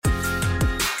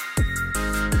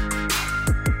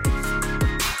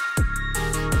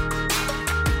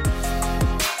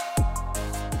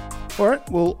All right,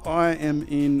 well, I am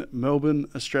in Melbourne,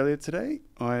 Australia today.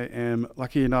 I am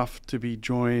lucky enough to be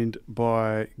joined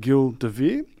by Gill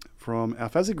Dvir from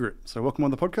Alfasi Group. So welcome on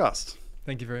the podcast.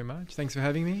 Thank you very much. Thanks for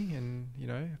having me, and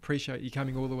appreciate you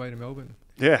coming all the way to Melbourne.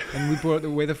 Yeah. And we brought the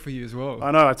weather for you as well.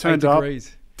 I know, I turned 8 up,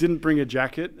 degrees. didn't bring a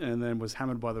jacket, and then was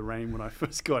hammered by the rain when I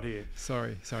first got here.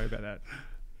 Sorry about that.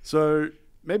 So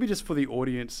maybe just for the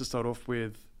audience to start off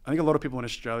with, I think a lot of people in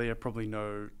Australia probably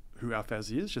know who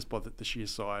Alfasi is just by the sheer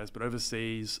size, but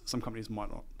overseas, some companies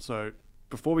might not. So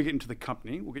before we get into the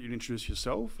company, we'll get you to introduce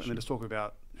yourself and then just talk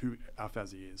about who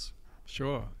Alfasi is.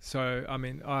 Sure. So, I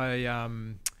mean,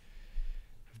 I'm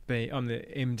the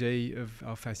MD of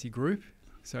Alfasi Group.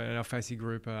 So an Alfasi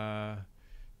Group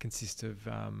consists of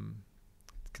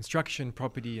construction,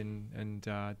 property and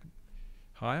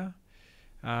hire.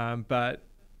 But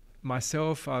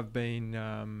myself, I've been,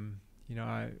 I'm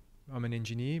an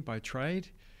engineer by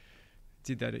trade.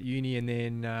 Did that at uni and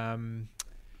then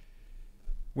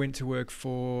went to work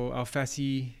for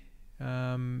Alfasi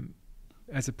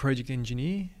as a project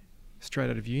engineer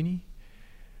straight out of uni.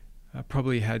 I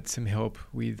probably had some help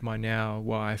with my now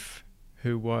wife,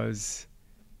 who was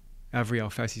Avery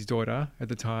Alfasi's daughter at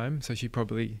the time. So she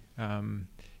probably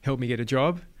helped me get a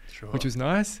job, Sure. which was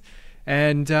nice.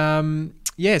 And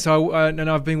so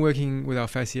I've been working with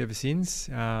Alfasi ever since.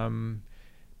 Made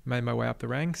my way up the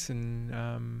ranks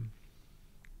and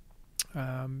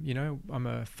I'm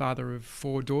a father of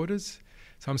 4 daughters,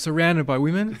 so I'm surrounded by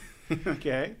women.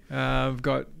 Okay. I've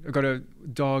got a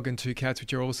dog and 2 cats,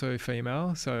 which are also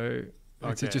female. So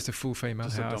it's just a full female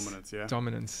just house. Just dominance, yeah.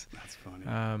 Dominance. That's funny.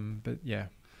 But yeah.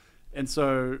 And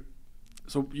so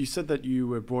you said that you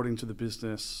were brought into the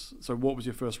business. So what was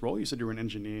your first role? You said you were an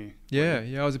engineer. Yeah.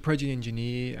 I was a project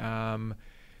engineer.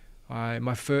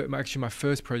 My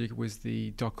first project was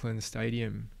the Docklands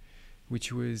Stadium,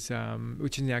 which is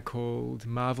now called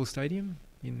Marvel Stadium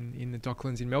in the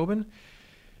Docklands in Melbourne.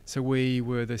 So we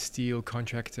were the steel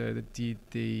contractor that did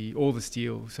all the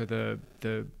steel. So the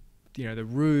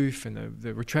roof and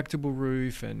the retractable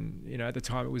roof, and at the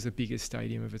time it was the biggest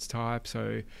stadium of its type.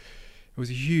 So it was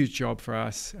a huge job for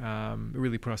us. It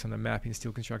really put us on the map in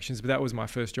steel constructions. But that was my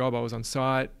first job. I was on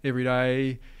site every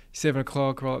day, 7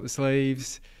 o'clock, roll up the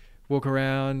sleeves, walk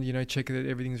around, check that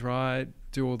everything's right,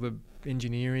 do all the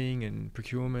engineering and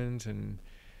procurement, and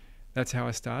that's how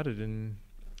I started. And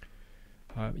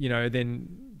then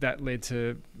that led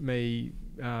to me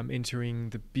entering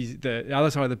the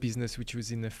other side of the business, which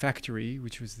was in the factory,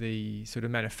 which was the sort of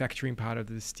manufacturing part of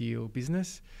the steel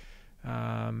business.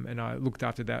 And I looked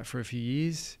after that for a few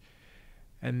years,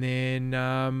 and then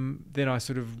I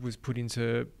sort of was put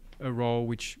into a role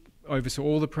which oversaw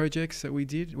all the projects that we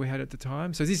had at the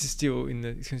time. So this is still in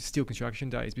the steel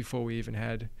construction days before we even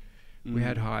had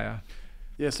hire.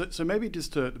 Yeah, so maybe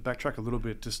just to backtrack a little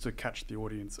bit, just to catch the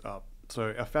audience up.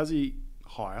 So Alfasi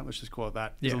Hire, let's just call it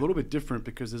that, is a little bit different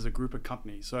because there's a group of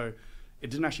companies. So it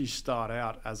didn't actually start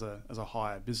out as a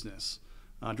hire business.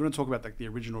 Do you want to talk about the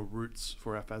original roots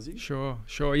for Alfasi? Sure.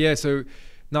 Yeah, so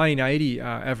 1980,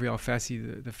 Avery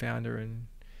Alfasi, the founder and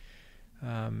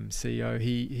CEO,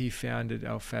 he founded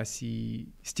Alfasi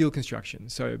Steel Construction.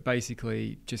 So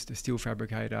basically just a steel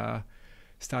fabricator,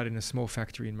 started in a small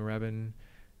factory in Moorabbin.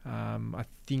 I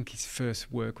think his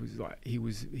first work was he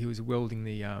was welding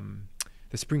the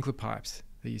sprinkler pipes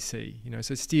that you see,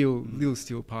 so little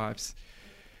steel pipes,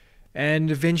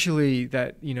 and eventually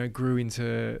that grew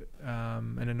into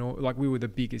we were the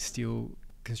biggest steel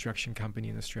construction company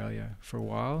in Australia for a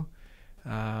while.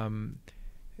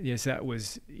 Yes, that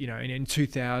was and in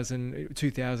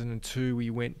 2002 we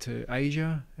went to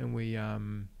Asia, and we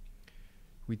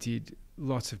did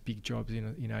lots of big jobs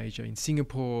in Asia, in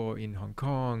Singapore, in Hong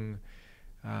Kong.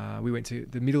 We went to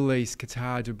the Middle East,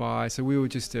 Qatar, Dubai. So we were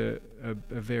just a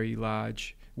very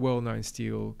large, well-known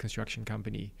steel construction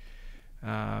company,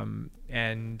 and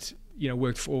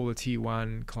worked for all the tier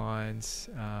 1 clients,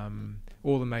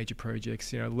 all the major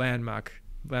projects, landmark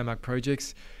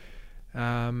projects,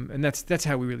 and that's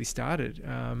how we really started.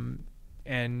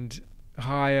 And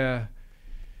Hire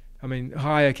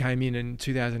came in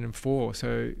 2004.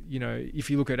 So,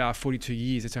 if you look at our 42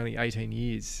 years, it's only 18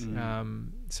 years.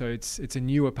 So it's a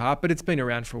newer part, but it's been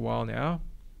around for a while now.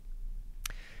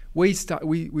 We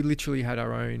literally had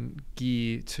our own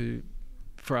gear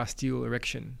for our steel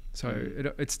erection. So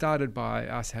it started by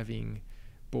us having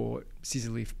bought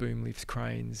scissor lift, boom lifts,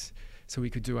 cranes, so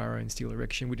we could do our own steel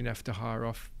erection. We didn't have to hire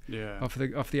off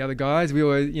the other guys. We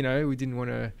were, we didn't want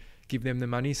to give them the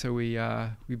money, so we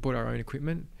bought our own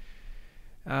equipment.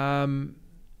 And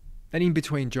in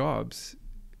between jobs,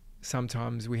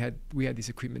 sometimes we had this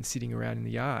equipment sitting around in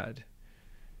the yard,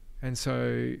 and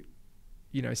so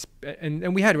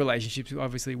and we had relationships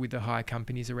obviously with the hire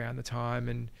companies around the time,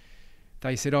 and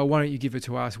they said, oh, why don't you give it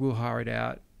to us? We'll hire it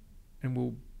out and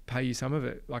we'll pay you some of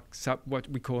it, like what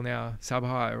we call now sub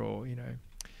hire, or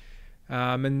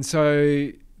and so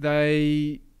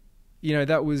they,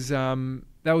 that was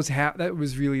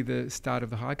really the start of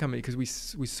the hire company, because we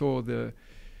saw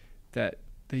that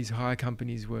these hire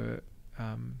companies were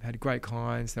had great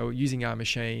clients. They were using our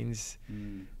machines,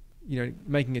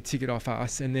 making a ticket off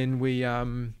us, and then we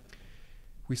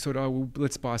thought, oh, well,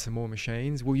 let's buy some more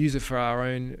machines. We'll use it for our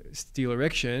own steel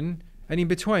erection, and in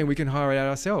between we can hire it out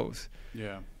ourselves.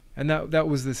 Yeah. And that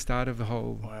was the start of the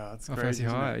whole crazy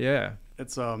hire. Yeah.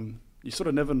 It's you sort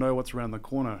of never know what's around the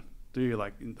corner, do you?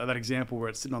 Like that example where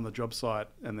it's sitting on the job site,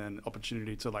 and then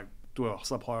opportunity to like do a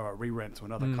sub hire or a re-rent to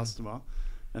another customer,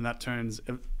 and that turns.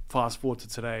 Fast forward to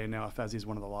today, and now Alfasi is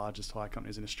one of the largest hire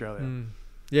companies in Australia.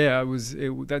 Yeah,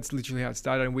 that's literally how it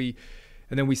started, and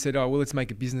then we said, oh well, let's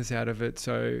make a business out of it.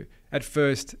 So at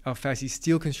first, Alfasi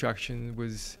steel construction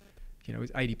was, it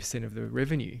was 80% of the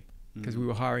revenue, because we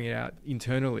were hiring it out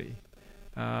internally,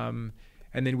 and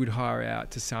then we'd hire out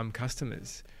to some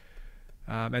customers,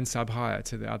 and sub hire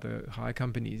to the other hire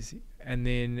companies. And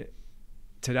then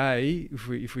today,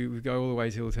 if we go all the way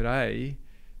till today,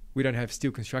 we don't have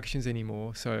steel constructions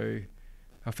anymore. So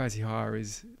Alfasi Hire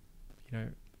is,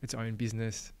 its own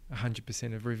business,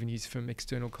 100% of revenues from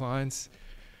external clients.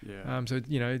 Yeah. So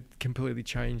it completely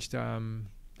changed our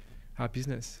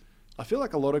business. I feel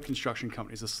like a lot of construction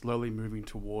companies are slowly moving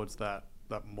towards that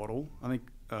model. I think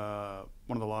one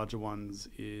of the larger ones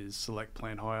is Select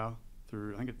Plan Hire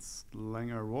through, I think it's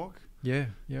Langer O'Rourke. Yeah.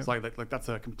 It's like that's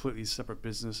a completely separate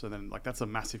business, and then like that's a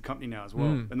massive company now as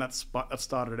well. And that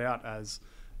started out as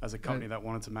a company that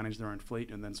wanted to manage their own fleet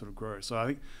and then sort of grow. So I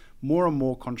think more and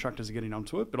more contractors are getting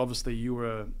onto it, but obviously you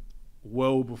were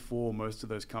well before most of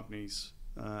those companies,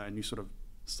 and you sort of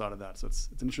started that. So it's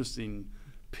an interesting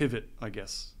pivot, I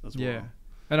guess, as well. Yeah,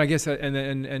 and I guess and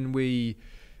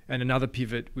another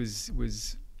pivot was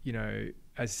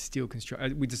as steel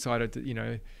construction, we decided that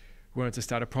we wanted to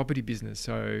start a property business.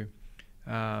 So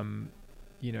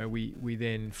we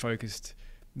then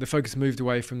the focus moved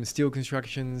away from the steel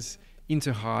constructions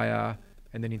into hire,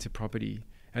 and then into property.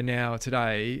 And now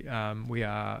today we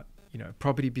are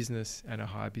property business and a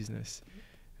hire business,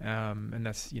 and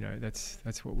that's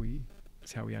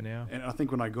how we are now. And I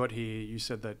think when I got here, you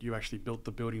said that you actually built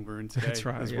the building we're in today. That's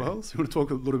right, as well. So you want to talk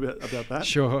a little bit about that?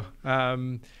 Sure.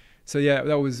 So yeah,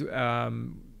 that was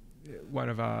one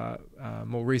of our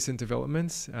more recent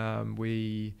developments.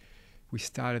 We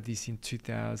started this in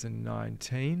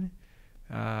 2019.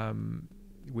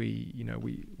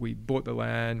 We bought the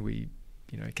land, we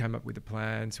came up with the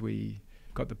plans, we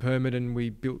got the permit, and we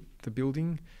built the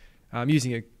building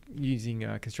using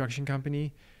a construction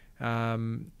company.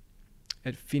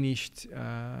 It finished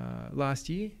last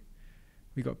year.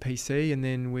 We got PC, and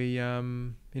then we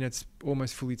it's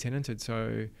almost fully tenanted.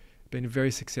 So been a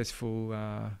very successful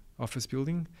office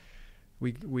building.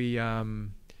 We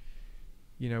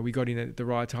got in at the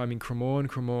right time in Cremorne.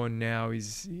 Cremorne now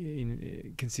is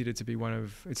considered to be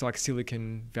it's like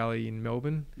Silicon Valley in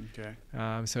Melbourne. Okay.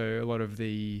 So a lot of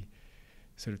the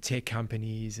sort of tech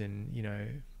companies and,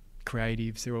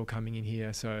 creatives, they're all coming in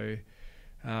here. So,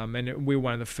 and we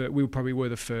probably were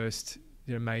the first,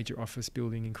 major office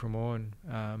building in Cremorne.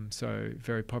 So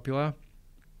very popular.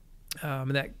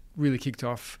 And that really kicked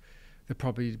off the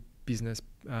property business,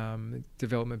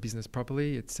 development business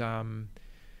properly. It's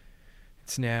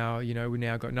now, we've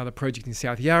now got another project in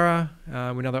South Yarra,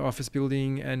 another office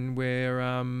building, and we're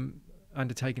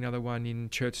undertaking another one in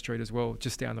Church Street as well,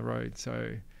 just down the road.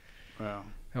 So, wow,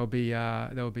 that'll be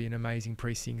an amazing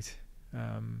precinct.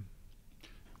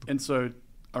 And so,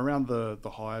 around the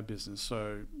hire business,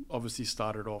 so obviously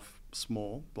started off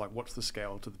small. Like, what's the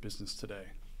scale to the business today?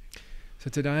 So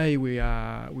today we've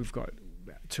got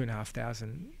about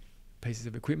 2,500 pieces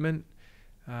of equipment.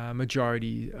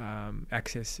 Majority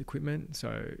access equipment,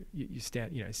 so you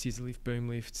stand, scissor lift, boom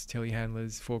lifts,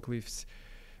 telehandlers, forklifts.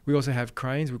 We also have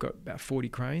cranes. We've got about 40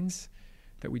 cranes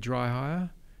that we dry hire.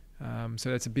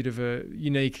 So that's a bit of a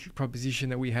unique proposition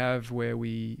that we have, where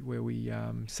we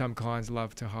some clients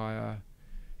love to hire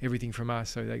everything from us.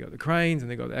 So they got the cranes and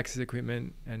they got the access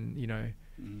equipment, and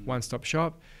one-stop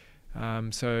shop.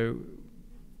 So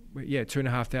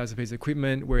 2,500 pieces of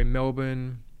equipment. We're in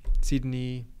Melbourne,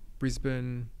 Sydney,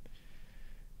 Brisbane,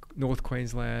 North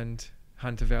Queensland,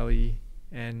 Hunter Valley,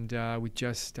 and we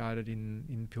just started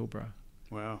in Pilbara.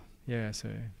 Wow. Yeah, so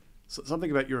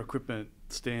something about your equipment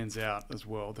stands out as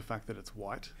well, the fact that it's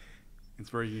white. It's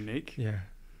very unique. Yeah.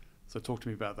 So talk to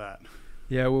me about that.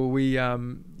 Yeah, well,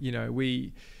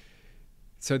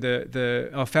 so the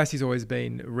Alfasi's always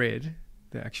been red,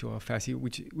 the actual Alfasi,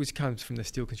 which comes from the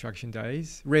steel construction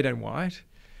days, red and white.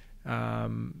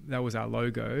 That was our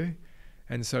logo,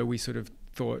 and so we sort of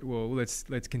thought, well, let's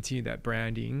continue that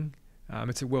branding.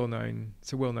 It's a well-known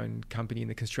company in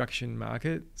the construction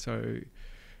market, so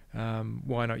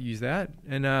why not use that?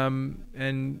 And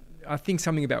I think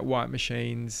something about white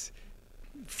machines,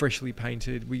 freshly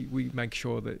painted, we make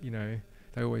sure that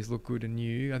they always look good and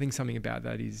new. I think something about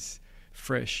that is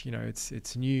fresh.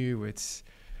 It's new. It's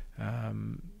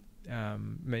hard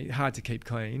to keep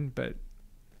clean, but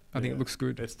I think it looks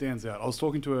good. It stands out. I was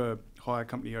talking to a hire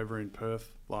company over in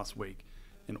Perth last week,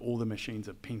 and all the machines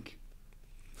are pink.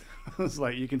 It's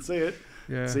like, you can see it.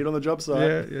 Yeah. See it on the job site.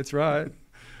 Yeah, that's right.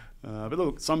 But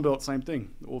look, Sunbelt, same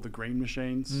thing. All the green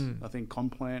machines. I think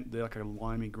Complant, they're like a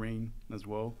limey green as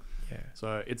well. Yeah.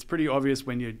 So it's pretty obvious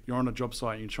when you're on a job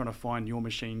site and you're trying to find your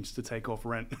machines to take off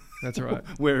rent. That's right.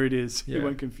 Where it is. Yeah. You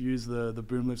won't confuse the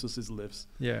boom lifts or scissor lifts.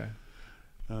 Yeah.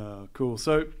 Cool.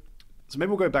 So maybe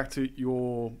we'll go back to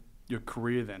your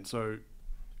career then. So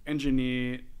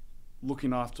engineer,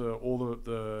 looking after all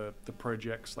the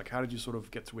projects. Like, how did you sort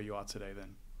of get to where you are today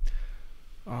then?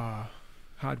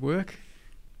 Hard work.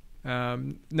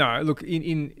 No, look,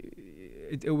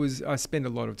 it was, I spent a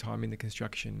lot of time in the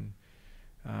construction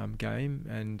game,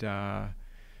 and I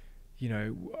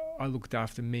looked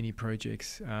after many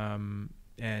projects, and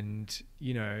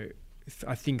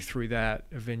I think through that,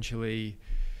 eventually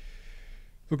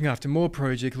looking after more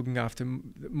projects, looking after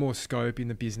more scope in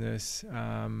the business,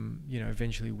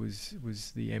 eventually was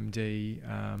the MD,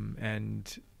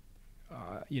 and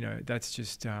that's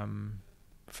just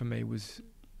for me was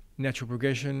natural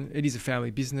progression. It is a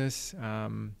family business.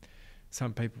 Some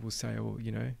people will say, "Oh,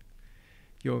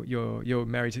 you're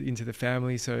married into the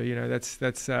family, so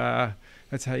that's how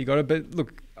you got it." But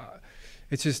look,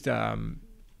 it's just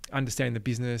understanding the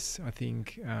business, I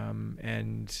think,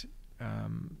 and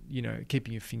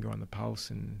keeping your finger on the pulse,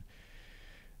 and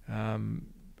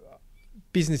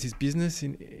business is business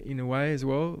in a way as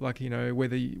well. Like,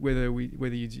 whether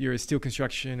you're a steel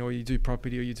construction or you do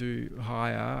property or you do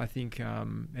hire, I think at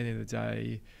the end of the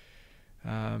day,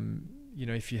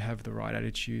 if you have the right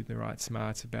attitude, the right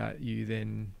smarts about you,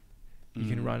 then you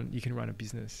can run a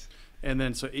business. And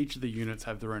then, so each of the units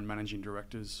have their own managing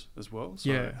directors as well. So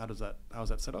yeah. How's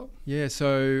that set up? Yeah.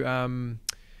 So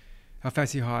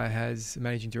Alfasi Hire has a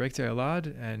managing director,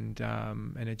 Elad, and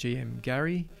a GM,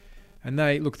 Gary. And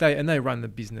they run the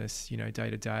business,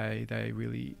 day to day. They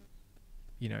really,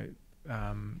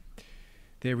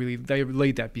 they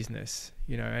lead that business,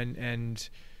 and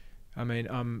I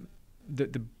mean,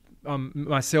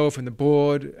 myself and the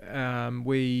board,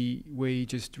 we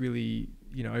just really,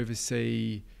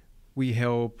 oversee, we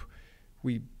help,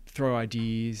 we throw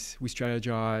ideas, we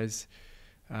strategize,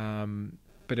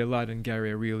 but Elad and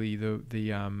Gary are really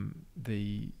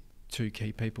the two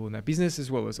key people in that business, as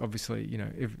well as obviously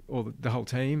the whole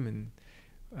team, and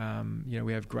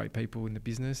we have great people in the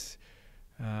business.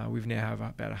 We've now have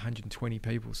about 120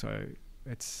 people, so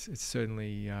it's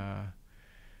certainly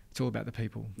it's all about the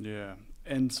people. Yeah.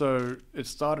 And so it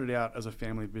started out as a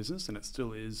family business, and it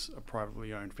still is a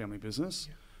privately owned family business.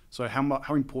 Yeah. So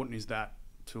how important is that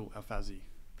to Alfasi?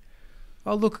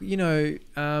 Oh, look, we are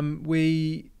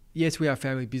a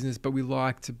family business, but we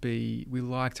like to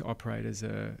operate as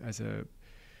a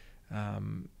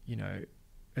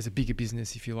bigger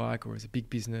business, if you like, or as a big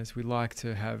business. We like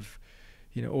to have,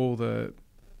 all the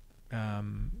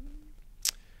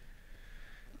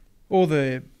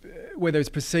whether it's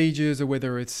procedures or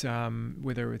whether it's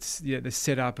the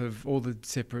setup of all the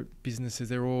separate businesses.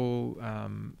 They're all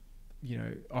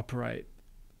operate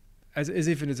as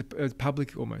if it is a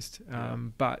public almost,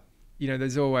 but.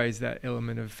 There's always that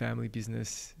element of family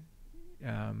business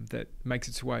that makes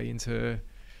its way into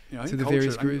to the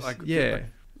various groups.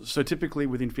 So typically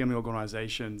within family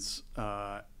organisations,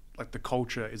 the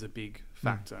culture is a big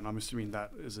factor, and I'm assuming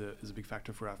that is a big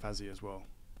factor for Alfasi as well.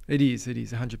 It is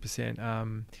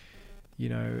 100%.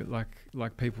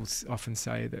 Like people often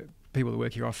say, that people that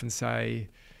work here often say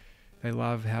they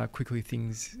love how quickly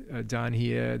things are done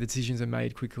here. The decisions are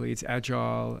made quickly. It's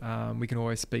agile. We can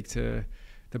always speak to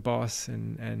the boss,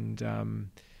 and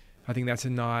I think that's a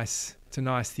nice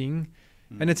thing,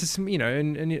 and it's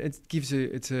and it gives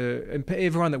and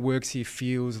everyone that works here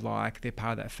feels like they're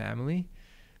part of that family.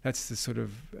 That's the sort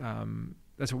of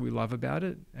that's what we love about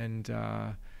it, and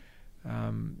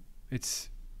it's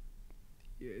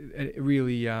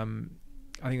really I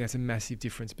think that's a massive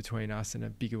difference between us and a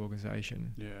bigger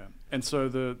organisation. Yeah, and so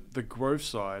the growth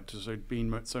side, so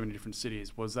being so many different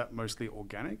cities, was that mostly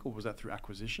organic or was that through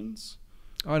acquisitions?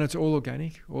 Oh, no, it's all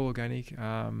organic.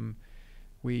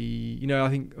 I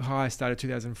think Hire started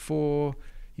 2004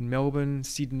 in Melbourne.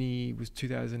 Sydney was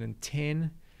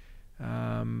 2010.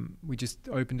 We just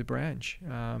opened a branch,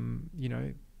 from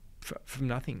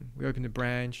nothing. We opened a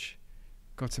branch,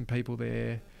 got some people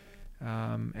there,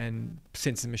 and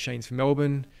sent some machines from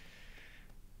Melbourne,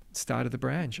 started the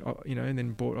branch, and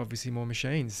then bought obviously more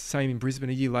machines. Same in Brisbane.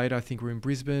 A year later, I think we're in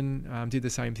Brisbane, did the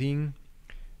same thing.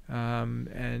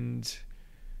 And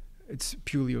it's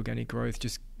purely organic growth,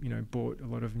 just, bought a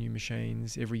lot of new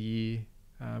machines every year.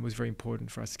 It was very important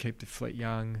for us to keep the fleet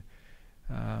young.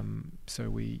 So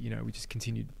we just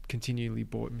continually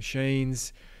bought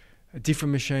machines,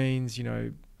 different machines,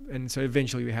 and so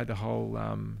eventually we had the whole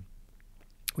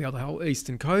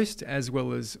eastern coast, as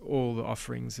well as all the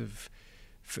offerings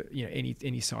for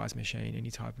any size machine,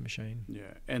 any type of machine.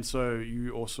 Yeah, and so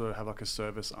you also have like a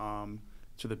service arm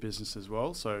to the business as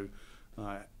well. So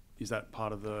is that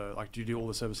part of do you do all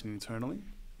the servicing internally?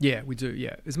 Yeah, we do.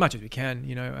 Yeah, as much as we can.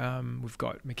 We've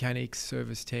got mechanics,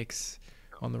 service techs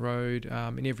on the road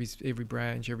in every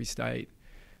branch, every state.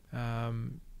 I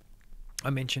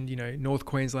mentioned, North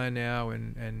Queensland now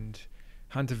and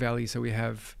Hunter Valley, so we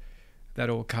have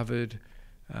that all covered.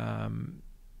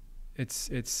 It's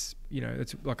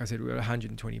like I said, we've got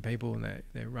 120 people and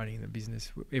they're running the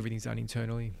business. Everything's done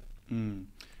internally. Mm.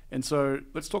 And so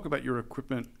let's talk about your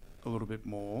equipment a little bit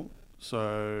more.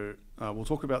 So we'll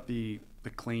talk about the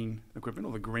clean equipment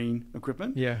or the green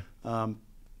equipment. Yeah.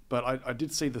 But I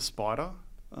did see the spider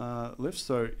lift.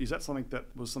 So is that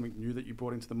something new that you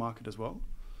brought into the market as well?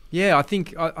 Yeah, I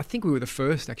think we were the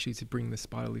first actually to bring the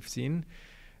spider lifts in.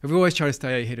 We've always tried to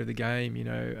stay ahead of the game,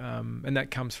 and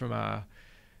that comes from our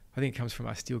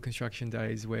steel construction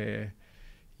days where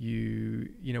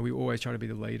we always try to be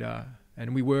the leader,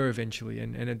 and we were eventually.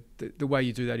 And the way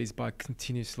you do that is by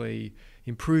continuously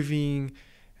improving,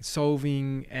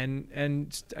 solving,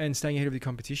 and staying ahead of the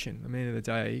competition. At the end of the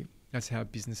day, that's how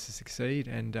businesses succeed.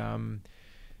 And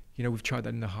we've tried that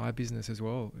in the hire business as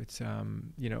well. It's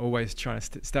always trying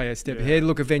to stay a step ahead.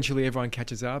 Look, eventually everyone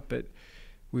catches up, but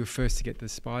we were first to get the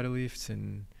spider lifts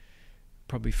and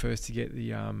probably first to get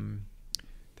the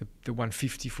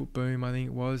 150-foot boom, I think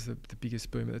it was, the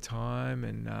biggest boom at the time,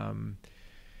 and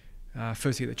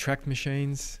first to get the tracked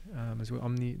machines as well,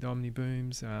 the Omni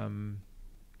booms.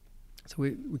 So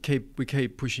we keep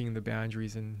pushing the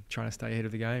boundaries and trying to stay ahead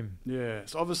of the game. Yeah,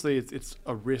 so obviously it's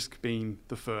a risk being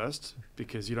the first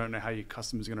because you don't know how your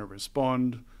customer's going to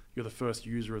respond. You're the first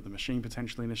user of the machine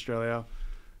potentially in Australia.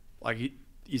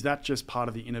 Is that just part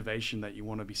of the innovation that you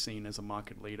want to be seen as a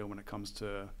market leader when it comes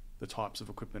to the types of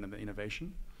equipment and the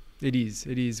innovation? It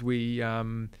is.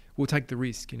 We'll take the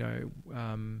risk.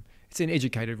 It's an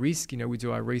educated risk. We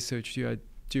do our research,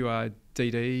 do our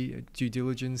DD, due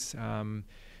diligence.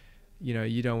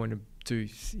 You don't want to do,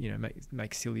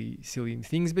 make silly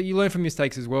things, but you learn from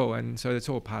mistakes as well, and so that's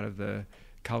all part of the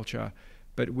culture.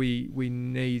 But we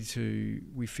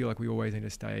feel like we always need to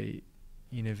stay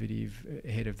innovative,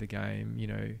 ahead of the game.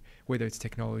 Whether it's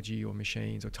technology or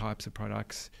machines or types of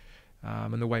products,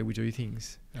 and the way we do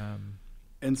things.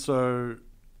 And so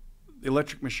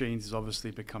electric machines is obviously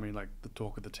becoming like the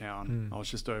talk of the town. I was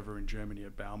just over in Germany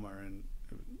at Bauma, and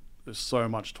there's so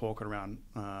much talk around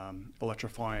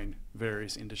electrifying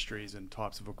various industries and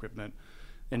types of equipment.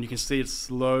 And you can see it's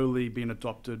slowly being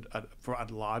adopted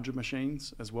at larger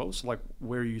machines as well. So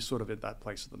where are you sort of at that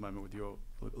place at the moment with your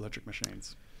electric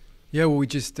machines? Yeah, well, we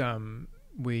just, first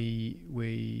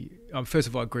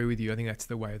of all, I agree with you. I think that's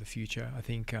the way of the future. I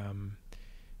think,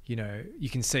 you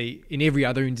can see in every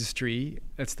other industry,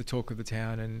 that's the talk of the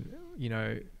town. And,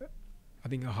 I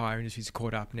think the hire industry's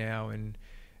caught up now, and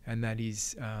that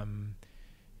is,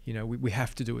 we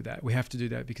have to do that. We have to do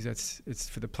that because it's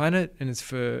for the planet, and it's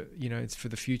for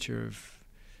the future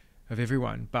of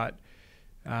everyone. But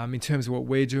in terms of what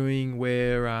we're doing,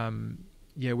 we've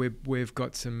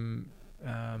got some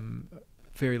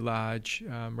very large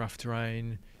rough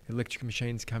terrain electric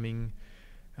machines coming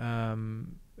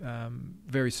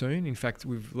very soon. In fact,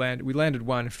 we landed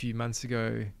one a few months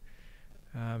ago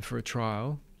for a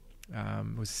trial.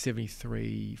 It was a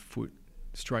 73-foot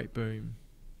straight boom,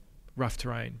 rough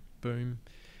terrain boom,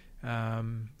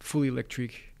 fully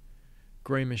electric,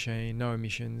 green machine, no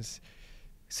emissions.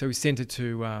 So we sent it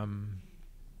to a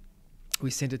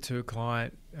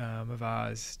client of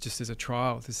ours just as a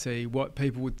trial to see what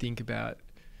people would think about,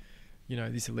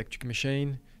 this electric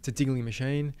machine. It's a diggling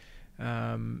machine,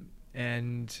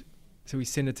 and so we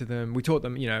sent it to them. We taught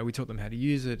them how to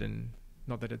use it, and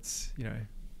not that it's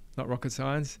not rocket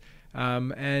science,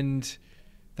 and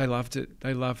they loved it.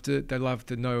 They loved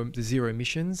the zero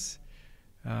emissions.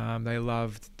 They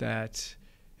loved that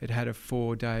it had a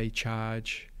 4-day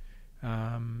charge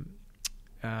from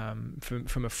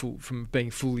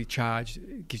being fully charged,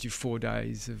 it gives you 4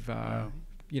 days of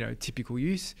typical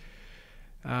use.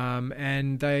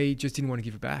 And they just didn't want to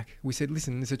give it back. We said,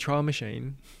 listen, it's a trial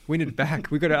machine. We need it back.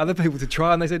 We've got other people to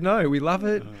try. And they said, no, we love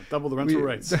it. Double the rental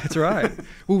rates. That's right.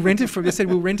 We'll rent it from you. They said,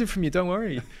 we'll rent it from you. Don't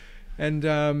worry. And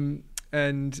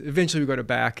eventually we got it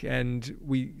back and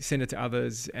we sent it to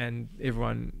others, and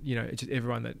everyone,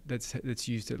 everyone that's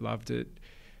used it loved it.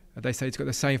 They say it's got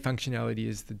the same functionality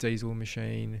as the diesel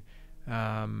machine,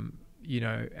 and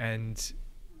it's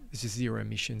just zero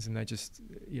emissions, and they just,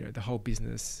 the whole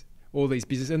business, all these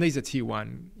business, and these are tier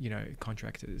one,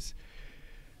 contractors.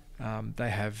 They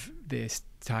have their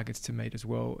targets to meet as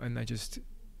well, and they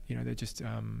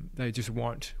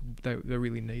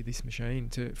really need this machine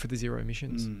for the zero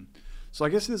emissions. So I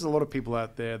guess there's a lot of people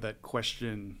out there that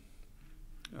question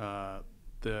the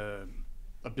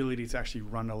ability to actually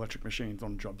run electric machines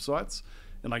on job sites,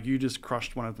 and like you just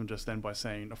crushed one of them just then by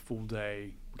saying a full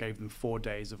day gave them 4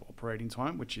 days of operating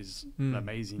time, which is an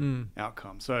amazing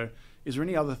outcome. So is there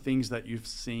any other things that you've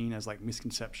seen as like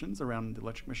misconceptions around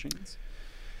electric machines?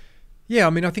 Yeah, I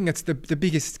mean, I think that's the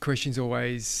biggest question is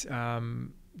always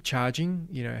charging.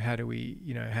 How do we,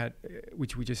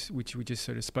 which we just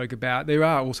sort of spoke about. There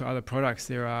are also other products.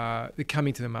 They're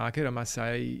coming to the market. I must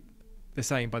say, they're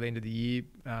saying by the end of the year,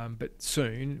 but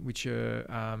soon, which are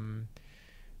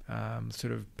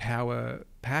sort of power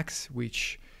packs,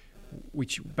 which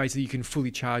basically you can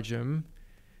fully charge them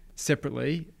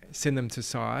separately, send them to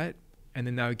site, and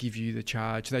then they'll give you the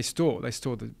charge. They store the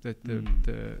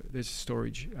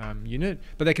storage unit,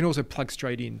 but they can also plug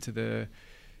straight into the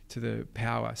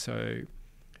power. So,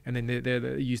 and then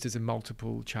they're used as a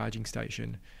multiple charging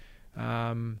station.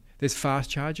 There's fast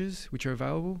chargers which are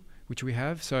available, which we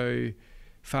have. So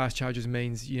fast chargers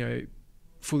means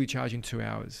fully charge in 2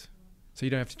 hours. So you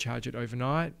don't have to charge it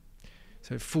overnight.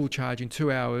 So full charge in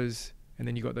 2 hours, and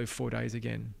then you got those 4 days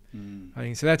again. I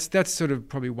think so. That's sort of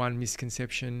probably one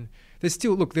misconception. There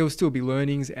will still be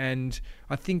learnings, and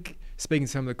I think speaking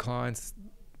to some of the clients,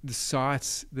 the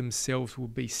sites themselves will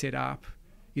be set up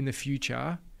in the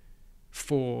future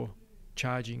for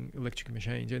charging electric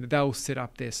machines, and they'll set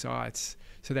up their sites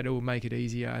so that it will make it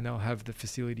easier, and they'll have the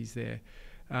facilities there.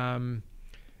 And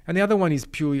the other one is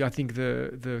purely, I think,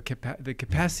 the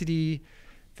capacity,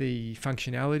 the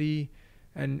functionality.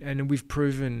 And we've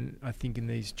proven, I think, in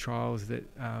these trials that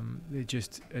they're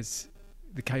just as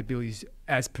the capabilities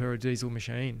as per a diesel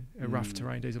machine, a rough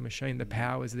terrain diesel machine. The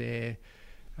power's there,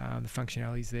 the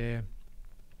functionality's there,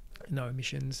 no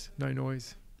emissions, no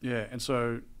noise. Yeah, and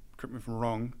so, correct me if I'm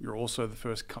wrong, you're also the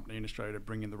first company in Australia to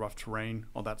bring in the rough terrain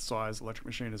on that size electric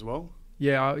machine as well?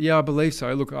 Yeah, I believe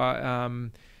so. Look,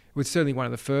 we're certainly one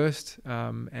of the first,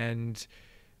 and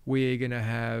we're going to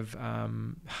have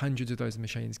hundreds of those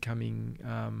machines coming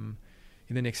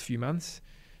in the next few months.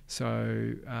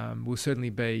 So we'll certainly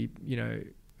be,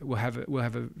 we'll have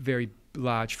a very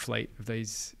large fleet of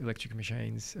these electric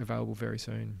machines available very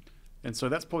soon. And so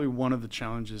that's probably one of the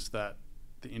challenges that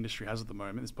the industry has at the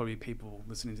moment. There's probably people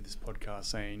listening to this podcast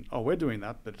saying, "Oh, we're doing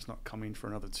that, but it's not coming for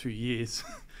another 2 years."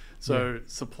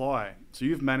 Supply. So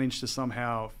you've managed to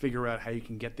somehow figure out how you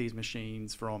can get these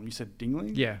machines from, you said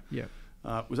Dingley? Yeah.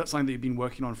 Was that something that you've been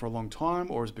working on for a long time,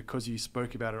 or is it because you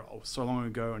spoke about it so long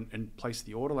ago and placed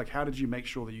the order? Like, how did you make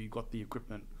sure that you got the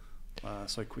equipment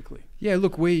so quickly? Yeah,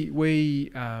 look,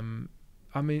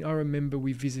 I remember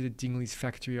we visited Dingley's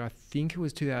factory, I think it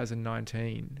was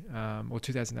 2019 or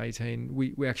 2018.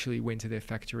 We actually went to their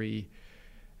factory,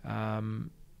 and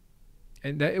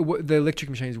the electric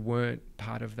machines weren't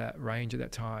part of that range at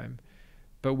that time.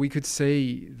 But we could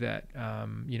see that,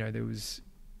 there was...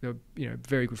 They were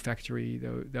very good factory.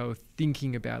 They were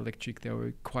thinking about electric. They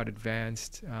were quite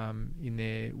advanced in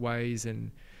their ways,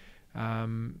 and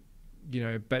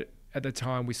but at the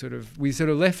time we sort of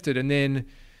left it, and then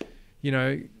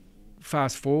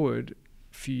fast forward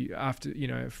 3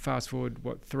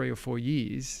 or 4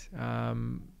 years,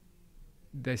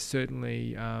 they're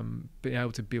certainly been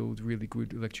able to build really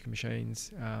good electric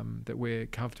machines that we're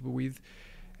comfortable with,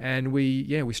 and we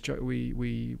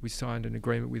signed an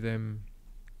agreement with them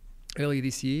earlier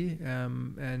this year,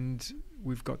 and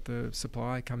we've got the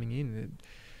supply coming in.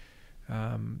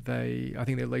 I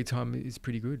think their lead time is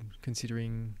pretty good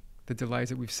considering the delays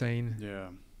that we've seen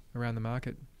around the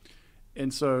market.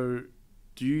 And so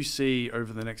do you see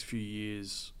over the next few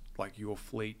years like your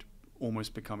fleet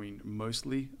almost becoming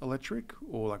mostly electric,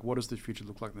 or like what does the future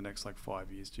look like in the next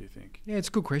 5 years, do you think? Yeah, it's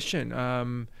a good question.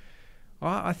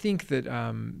 I think that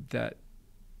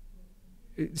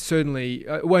it certainly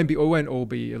it won't all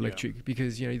be electric,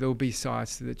 because there'll be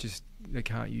sites that they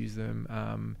can't use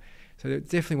them. So it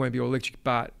definitely won't be all electric,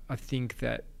 but I think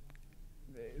that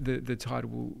the tide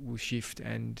will shift,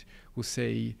 and we'll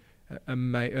see a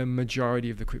majority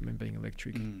of the equipment being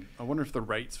electric. I wonder if the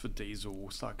rates for diesel will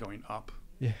start going up.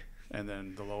 Yeah. And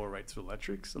then the lower rates for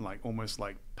electrics, and like almost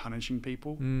like punishing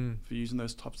people for using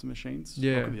those types of machines.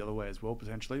 Yeah. Or could be the other way as well,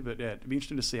 potentially. But yeah, it'd be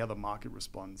interesting to see how the market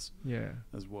responds. Yeah.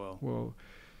 As well. Well,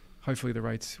 hopefully the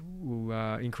rates will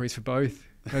increase for both.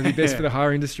 That'd be best for the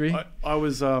hire industry. I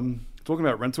was talking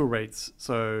about rental rates.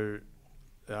 So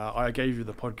I gave you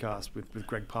the podcast with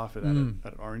Greg Parfit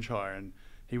at Orange Hire, and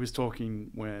he was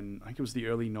talking when, I think it was the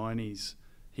early 90s,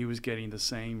 he was getting the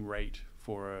same rate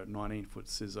for a 19-foot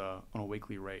scissor on a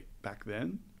weekly rate back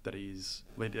then that is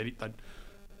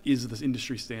this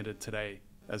industry standard today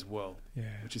as well. Yeah,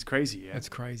 which is crazy. Yeah, that's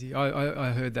crazy.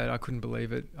 I heard that. I couldn't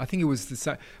believe it. I think it was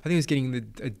I think it was getting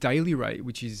a daily rate,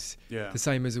 which is the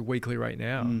same as a weekly rate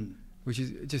now, which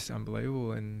is just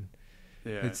unbelievable. And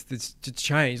it's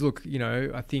changed. Look,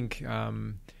 I think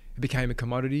it became a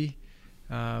commodity.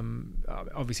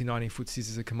 Obviously 19-foot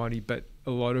scissors is a commodity, but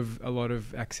a lot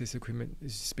of access equipment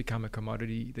has just become a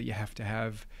commodity that you have to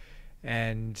have.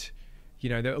 And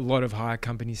a lot of hire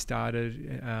companies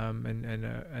started and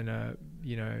are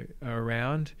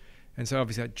around, and so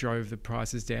obviously that drove the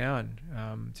prices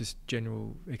down, just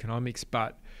general economics.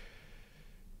 But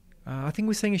I think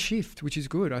we're seeing a shift, which is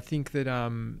good. I think that I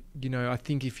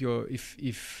think I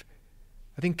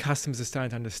think customers are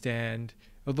starting to understand.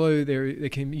 Although you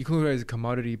can look at it as a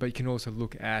commodity, but you can also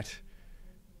look at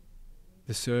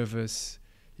the service.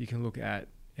 You can look at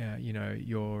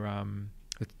your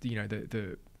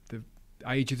the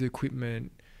age of the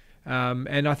equipment,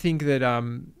 and I think that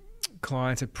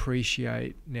clients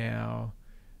appreciate now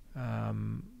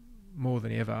more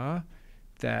than ever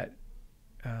that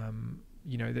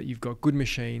that you've got good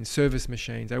machines, service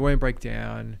machines. They won't break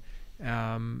down,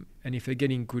 and if they're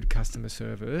getting good customer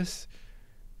service,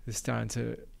 they're starting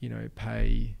to,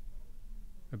 pay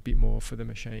a bit more for the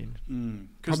machine.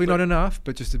 Probably not enough,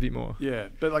 but just a bit more. Yeah,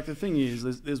 but like the thing is,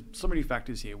 there's so many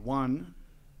factors here. One,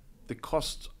 the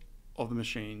cost of the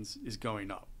machines is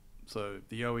going up. So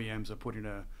the OEMs are putting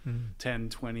a 10,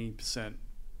 20%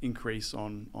 increase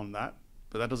on that,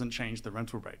 but that doesn't change the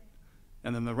rental rate.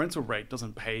 And then the rental rate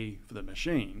doesn't pay for the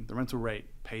machine. The rental rate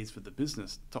pays for the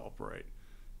business to operate.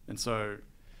 And so,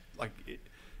 like...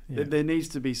 There needs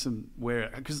to be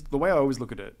because the way I always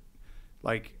look at it,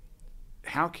 like,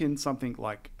 how can something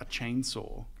like a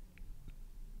chainsaw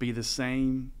be the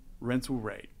same rental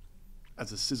rate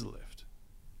as a scissor lift?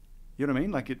 You know what I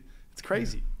mean? Like it's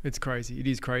crazy. Yeah, it's crazy. It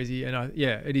is crazy, and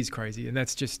it is crazy, and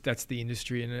that's the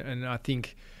industry, and I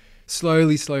think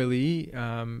slowly,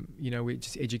 we're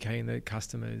just educating the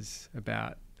customers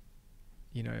about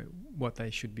what they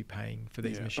should be paying for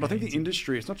these machines. But I think the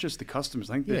industry, it's not just the customers,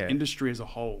 I think the industry as a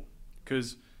whole.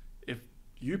 Because if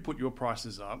you put your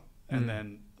prices up and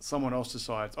then someone else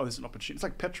decides, this is an opportunity. It's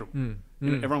like petrol.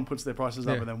 Everyone puts their prices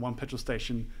up and then one petrol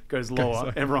station goes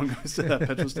lower. Everyone goes to that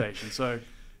petrol station. So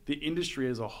the industry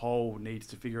as a whole needs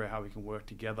to figure out how we can work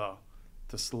together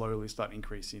to slowly start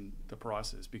increasing the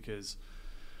prices, because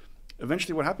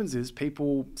eventually what happens is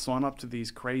people sign up to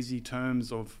these crazy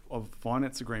terms of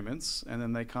finance agreements, and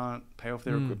then they can't pay off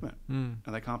their equipment and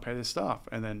they can't pay their staff.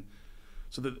 And then,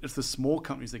 so it's the small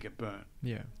companies that get burnt.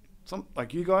 Yeah. Some,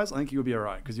 like you guys, I think you'll be all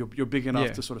right because you're big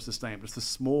enough to sort of sustain. But it's the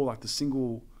small, like the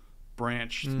single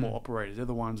branch, small operators, they're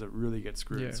the ones that really get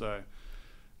screwed. Yeah. So,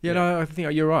 no, I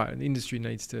think you're right. The industry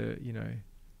needs to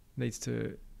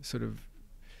sort of,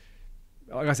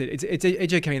 like I said, it's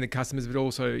educating the customers, but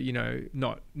also,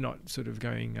 not sort of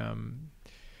going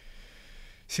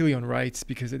silly on rates,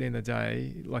 because at the end of the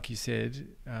day, like you said,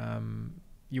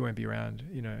 you won't be around,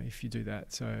 if you do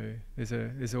that. So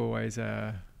there's always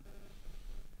a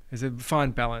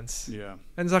fine balance. Yeah.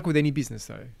 And it's like with any business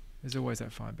though, there's always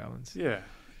that fine balance. Yeah.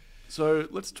 So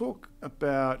let's talk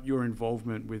about your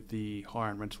involvement with the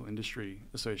Hire and Rental Industry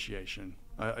Association.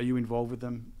 Are you involved with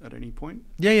them at any point?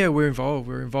 Yeah, we're involved.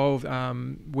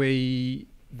 The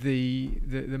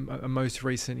most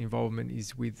recent involvement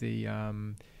is with the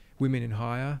Women in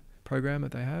Hire program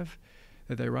that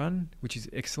they run, which is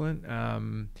excellent.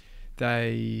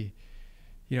 They,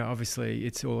 obviously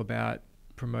it's all about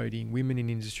promoting women in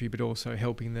industry, but also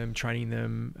helping them, training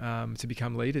them to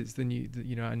become leaders,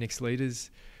 our next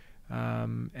leaders.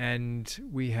 And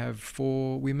we have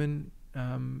 4 women,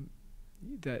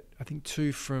 that I think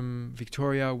 2 from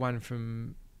Victoria, 1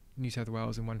 from New South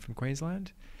Wales and 1 from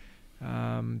Queensland.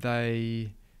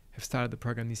 They have started the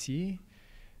program this year.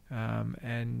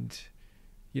 And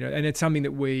it's something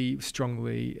that we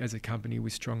strongly, as a company, we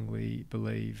strongly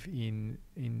believe in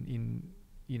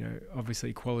obviously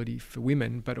equality for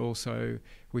women, but also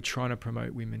we're trying to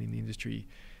promote women in the industry.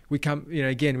 We come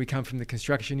from the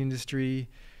construction industry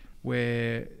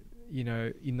where, in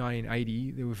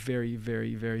 1980, there were very,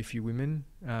 very, very few women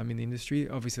in the industry.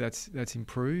 Obviously that's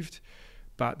improved,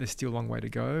 but there's still a long way to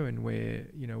go, and we're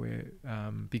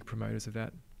big promoters of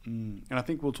that. And I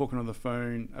think we were talking on the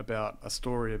phone about a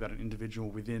story about an individual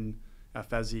within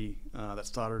Alfasi that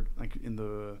started like in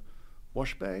the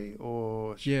wash bay,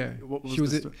 or what was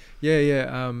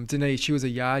Denise. She was a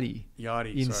yardie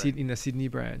in the Sydney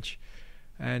branch,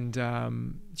 and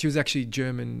she was actually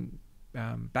German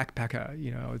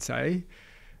backpacker, I would say,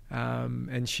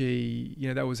 and she,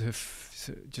 that was her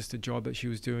just a job that she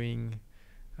was doing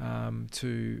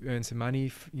to earn some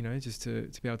money, just to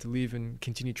be able to live and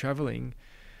continue traveling.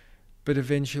 But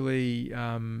eventually,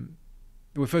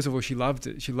 first of all, she loved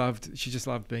it. She just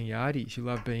loved being yardie. She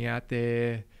loved being out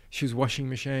there. She was washing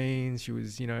machines. She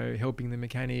was, helping the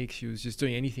mechanics. She was just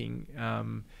doing anything.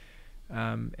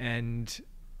 And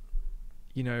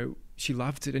she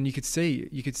loved it. And we could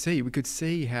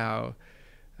see how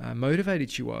motivated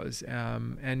she was,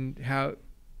 and how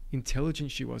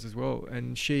intelligent she was as well.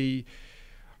 And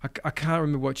I can't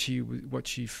remember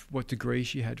what degree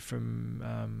she had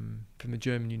from the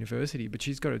German university, but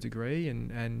she's got a degree,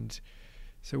 and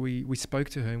so we spoke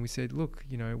to her and we said, look,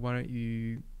 why don't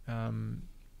you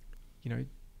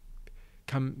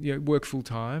come, work full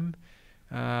time,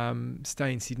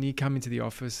 stay in Sydney, come into the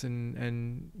office,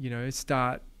 and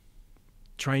start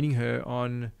training her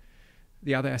on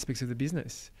the other aspects of the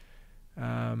business,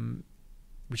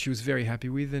 which she was very happy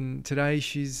with. And today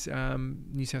she's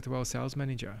New South Wales sales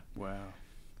manager. Wow.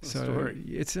 So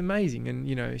it's amazing.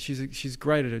 And, she's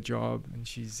great at her job, and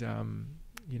she's,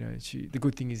 the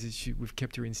good thing is we've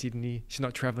kept her in Sydney. She's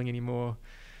not traveling anymore.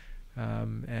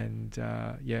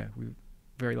 We're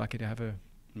very lucky to have her.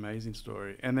 Amazing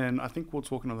story. And then I think we're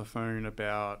talking on the phone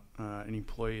about an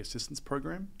employee assistance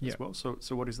program as well. So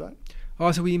what is that?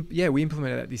 Oh, so we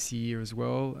implemented that this year as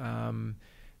well.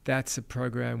 That's a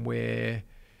program where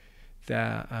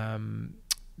the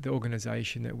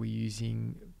organisation that we're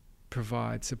using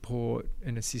provides support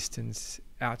and assistance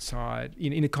outside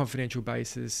in a confidential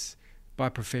basis by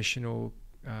professional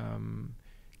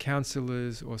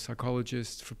counsellors or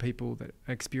psychologists for people that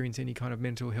experience any kind of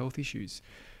mental health issues.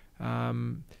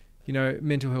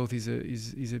 Mental health is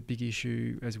a big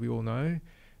issue, as we all know,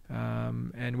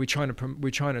 and we're trying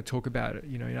to talk about it.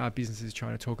 In our business is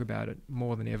trying to talk about it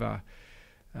more than ever.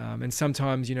 And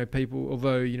sometimes, people,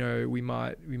 although, we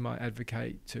might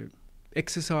advocate to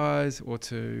exercise or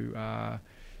to,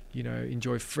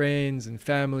 enjoy friends and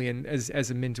family, and as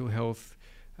a mental health,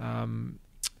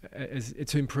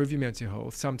 to improve your mental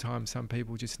health, sometimes some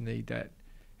people just need that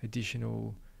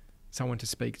additional someone to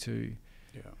speak to.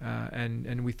 Yeah.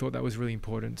 And we thought that was really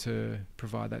important to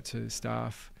provide that to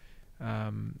staff.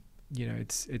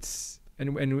 It's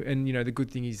the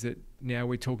good thing is that now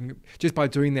we're talking, just by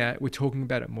doing that, we're talking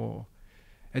about it more.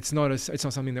 It's not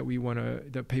something that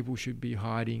that people should be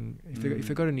hiding. If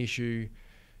they've got an issue,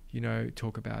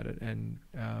 talk about it. And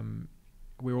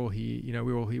we're all here.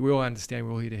 We all understand.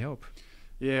 We're all here to help.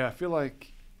 Yeah, I feel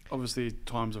like obviously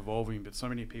time's evolving, but so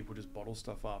many people just bottle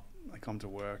stuff up. They come to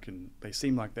work and they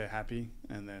seem like they're happy,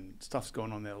 and then stuff's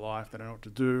going on in their life. They don't know what to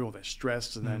do, or they're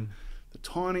stressed, and then the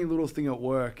tiny little thing at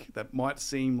work that might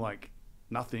seem like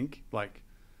nothing, like,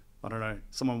 I don't know,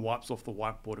 someone wipes off the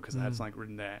whiteboard because they had something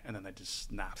written there, and then they just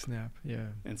snap. Yeah.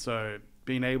 And so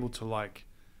being able to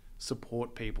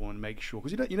support people and make sure,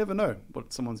 because you never know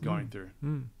what someone's going through.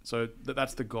 So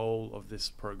that's the goal of this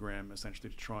program, essentially,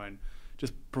 to try and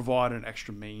just provide an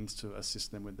extra means to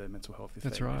assist them with their mental health if they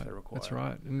require. That's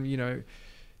right. And,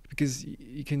 because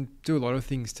you can do a lot of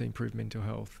things to improve mental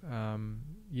health,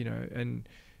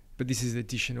 but this is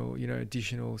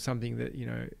additional something that,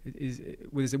 is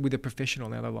with a professional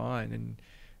on the other line, and,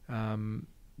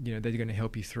 they're going to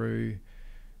help you through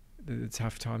the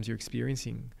tough times you're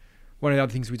experiencing. One of the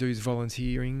other things we do is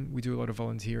volunteering. We do a lot of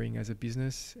volunteering as a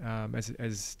business,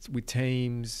 as with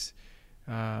teams,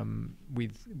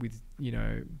 with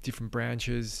different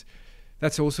branches.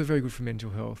 That's also very good for mental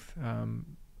health.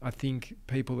 I think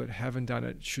people that haven't done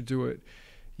it should do it.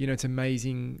 It's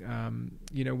amazing.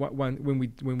 When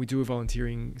we do a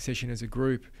volunteering session as a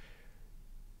group,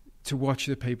 to watch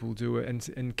the people do it,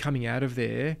 and coming out of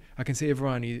there, I can see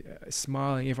everyone is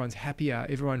smiling. Everyone's happier.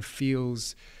 Everyone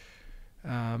feels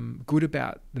good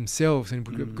about themselves and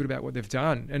good about what they've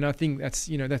done. And I think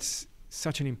that's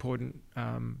such an important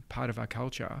part of our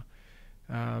culture.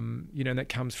 And that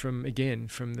comes from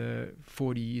the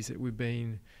 40 years that we've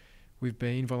been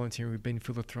volunteering. We've been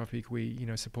philanthropic. We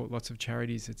support lots of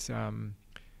charities.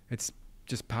 It's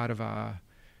just part of our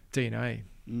DNA.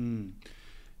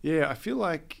 Yeah, I feel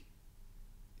like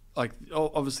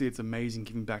obviously it's amazing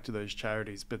giving back to those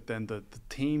charities, but then the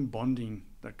team bonding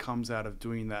that comes out of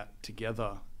doing that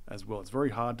together as well. It's very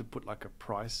hard to put like a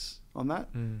price on that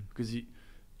because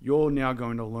you're now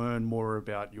going to learn more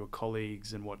about your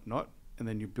colleagues and whatnot, and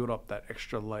then you build up that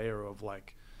extra layer of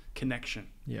like connection,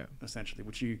 essentially,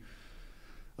 which you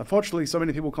unfortunately so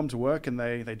many people come to work and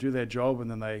they do their job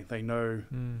and then they know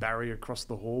Barry across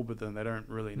the hall, but then they don't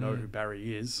really know who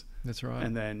Barry is. That's right.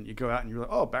 And then you go out and you're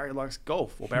like, oh, Barry likes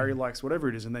golf, or Barry likes whatever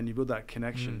it is, and then you build that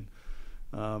connection.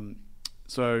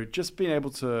 So just being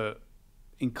able to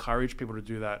encourage people to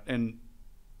do that, and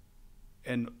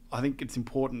I think it's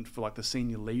important for like the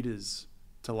senior leaders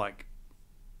to like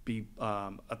be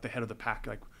at the head of the pack,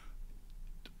 like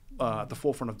at the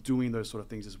forefront of doing those sort of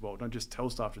things as well. Don't just tell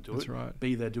staff to do That's it. Right.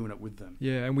 Be there doing it with them.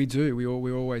 Yeah, and we do.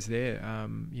 We're always there.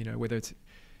 You know, whether it's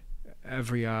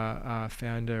Avery, our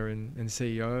founder and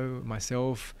CEO,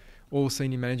 myself, all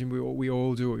senior management, we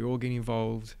all do it. We all get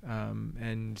involved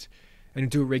and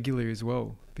do it regularly as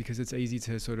well, because it's easy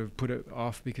to sort of put it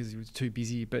off because it's too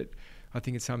busy. But I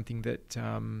think it's something that,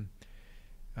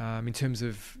 in terms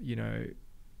of, you know,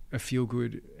 a feel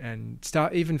good and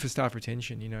even for staff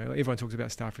retention, you know, everyone talks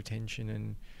about staff retention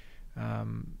and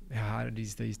how hard it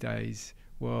is these days.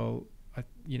 Well,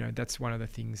 you know, that's one of the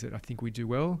things that I think we do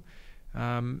well.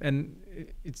 And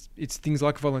it's things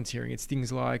like volunteering. It's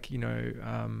things like, you know,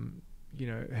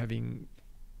 having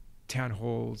town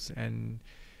halls and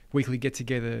weekly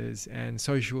get-togethers and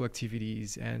social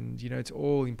activities, and, you know, it's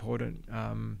all important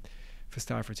for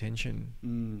staff retention.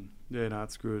 Yeah, no,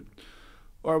 that's good.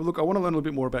 All right, look, I want to learn a little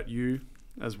bit more about you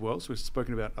as well. So we've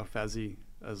spoken about Alfasi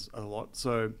as a lot.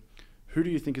 So who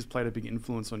do you think has played a big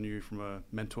influence on you from a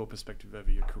mentor perspective over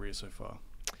your career so far?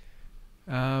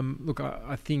 Look,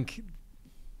 I think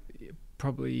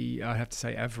probably I'd have to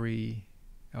say Avery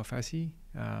Alfasi.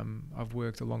 I've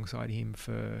worked alongside him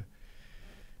for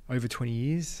over 20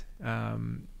 years.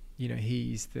 You know,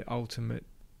 he's the ultimate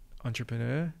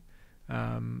entrepreneur.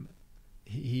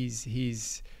 He's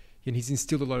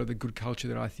instilled a lot of the good culture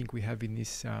that I think we have in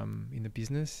this in the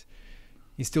business.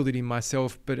 Instilled it in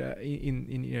myself, but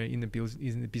in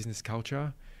the business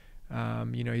culture.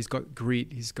 You know, he's got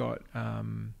grit. He's got,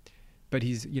 but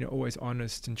he's, you know, always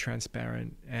honest and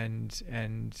transparent,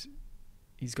 and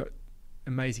he's got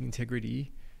amazing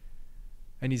integrity,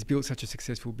 and he's built such a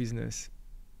successful business.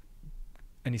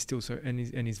 And he's still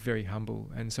he's very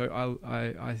humble, and so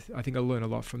I think I learn a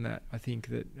lot from that. I think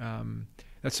that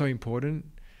that's so important.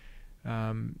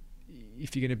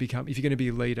 If you're going to be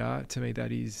a leader, to me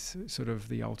that is sort of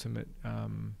the ultimate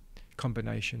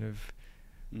combination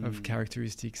of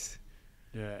characteristics.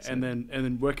 Yeah, so, and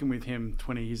then working with him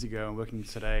 20 years ago and working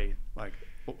today, like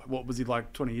what was he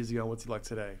like 20 years ago? What's he like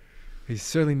today? He's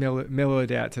certainly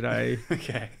mellowed out today.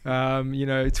 Okay. You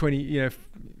know, 20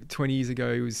 years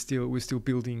ago, he was still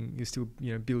building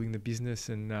the business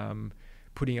and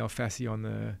putting Alfasi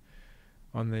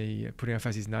putting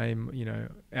Alfasi's name, you know,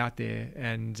 out there,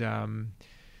 and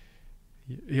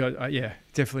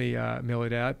definitely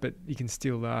mellowed out, but you can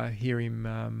still hear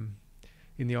him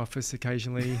in the office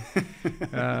occasionally.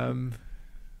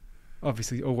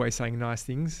 Obviously, always saying nice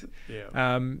things.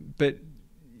 Yeah. But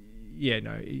yeah,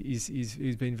 no,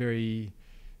 he's been very,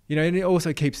 you know, and it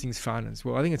also keeps things fun as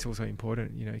well. I think it's also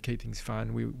important, you know, keep things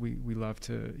fun. We love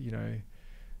to, you know,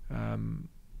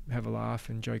 have a laugh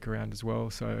and joke around as well.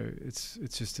 So it's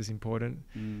just as important.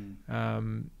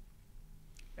 And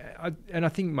I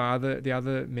think the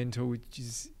other mentor, which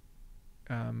is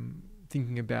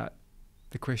thinking about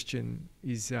the question,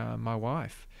 is my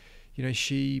wife. You know,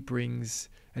 she brings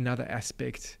another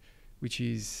aspect, which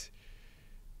is,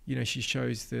 you know, she's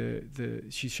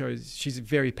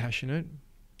very passionate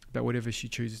about whatever she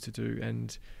chooses to do,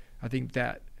 and I think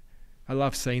that I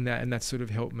love seeing that, and that's sort of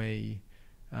helped me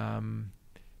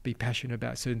be passionate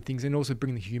about certain things, and also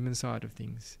bring the human side of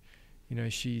things. You know,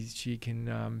 she can.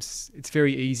 It's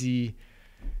very easy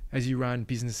as you run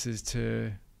businesses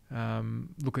to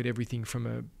look at everything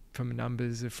from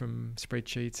numbers, from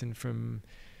spreadsheets, and from,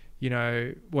 you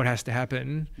know, what has to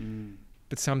happen.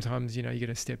 But sometimes, you know, you got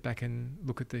to step back and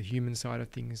look at the human side of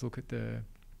things, look at the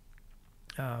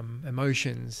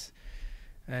emotions,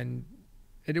 and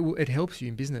it helps you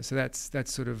in business. So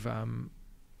that's sort of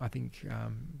I think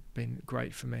been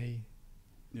great for me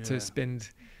to spend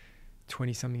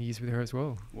 20-something years with her as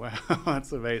well. Wow,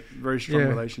 that's a very strong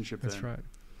relationship. That's right.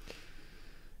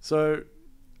 So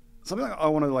something I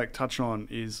want to like touch on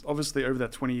is, obviously over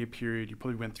that 20-year period, you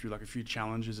probably went through like a few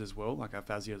challenges as well, like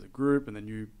Alfasi as a group, and then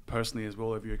you personally as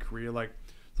well over your career. Like,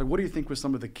 So what do you think were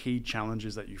some of the key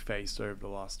challenges that you faced over the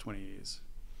last 20 years?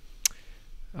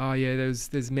 Oh yeah,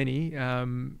 there's many.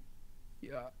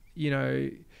 You know,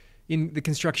 in the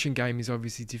construction game is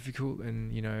obviously difficult,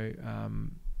 and you know,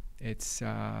 it's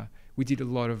we did a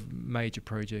lot of major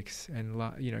projects and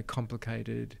you know,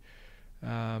 complicated,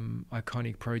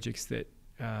 iconic projects that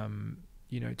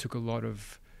you know, took a lot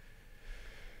of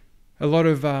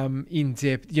in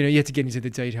depth. You know, you had to get into the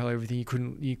detail. Everything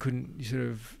you couldn't sort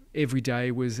of. Every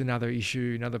day was another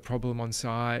issue, another problem on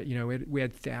site. You know, we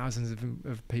had thousands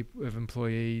of people, of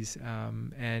employees,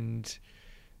 and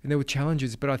there were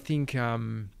challenges. But I think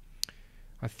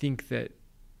that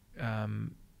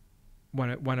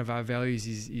one of our values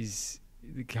is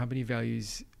the company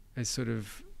values has sort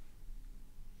of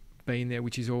been there,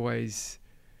 which is always,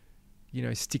 you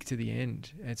know, stick to the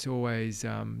end. It's always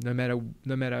no matter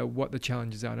what the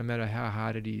challenges are, no matter how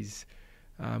hard it is.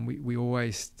 We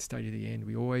always stay to the end.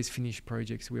 We always finish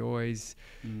projects. We always,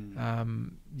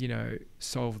 you know,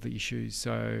 solve the issues.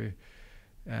 So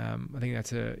I think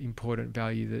that's an important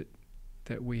value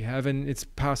that we have, and it's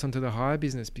passed on to the hire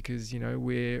business because, you know,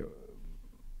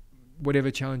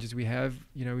 whatever challenges we have,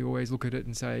 you know, we always look at it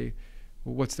and say,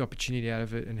 well, what's the opportunity out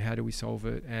of it, and how do we solve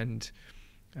it? And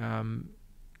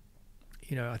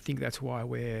you know, I think that's why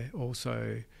we're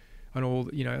also on all,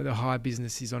 you know, the hire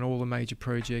business is on all the major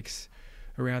projects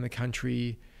around the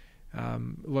country. A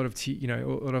lot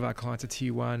of our clients are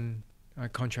tier one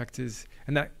contractors,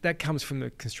 and that comes from the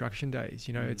construction days.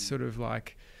 You know, it's sort of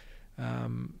like,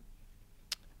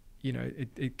 you know,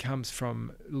 it comes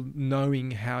from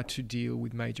knowing how to deal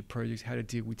with major projects, how to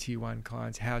deal with tier one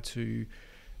clients, how to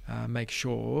make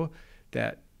sure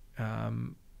that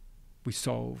we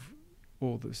solve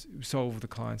the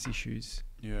client's issues.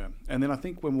 Yeah, and then I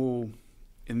think when we're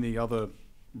in the other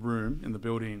room in the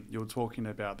building, you were talking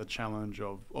about the challenge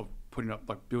of putting up,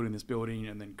 like, building this building,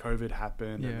 and then COVID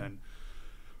happened, and then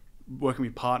working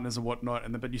with partners and whatnot.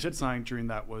 And but you said something during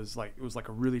that was like, it was like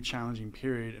a really challenging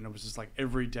period, and it was just like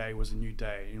every day was a new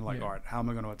day. And you're like, all right, how am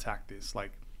I going to attack this?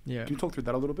 Like, can you talk through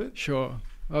that a little bit? Sure.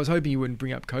 I was hoping you wouldn't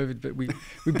bring up COVID, but we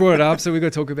brought it up, so we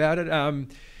got to talk about it.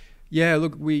 Yeah,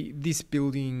 look, this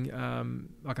building,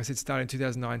 like I said, started in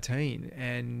 2019,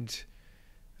 and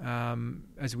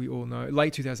as we all know,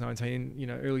 late 2019, you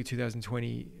know, early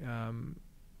 2020,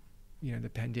 you know, the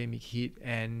pandemic hit,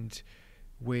 and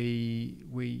we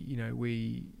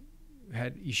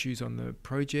had issues on the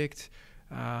project,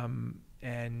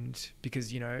 and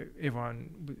because, you know,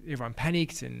 everyone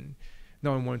panicked, and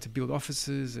no one wanted to build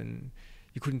offices, and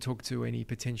you couldn't talk to any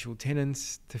potential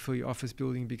tenants to fill your office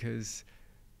building because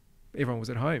everyone was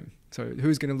at home. So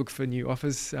who's going to look for new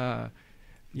offices at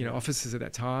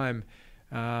that time?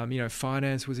 You know,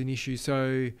 finance was an issue.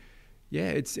 So yeah,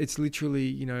 it's literally,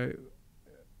 you know,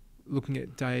 looking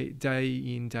at day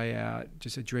in, day out,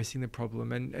 just addressing the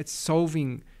problem, and it's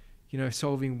solving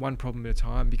one problem at a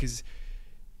time, because,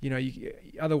 you know,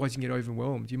 otherwise you can get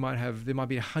overwhelmed. There might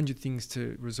be 100 things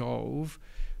to resolve,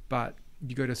 but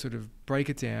you got to sort of break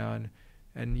it down,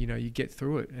 and, you know, you get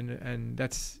through it. And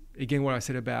that's, again, what I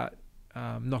said about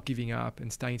not giving up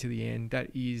and staying to the end. That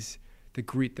is the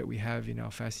grit that we have in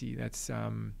Alfasi. That's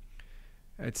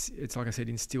it's like I said,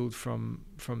 instilled from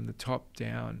the top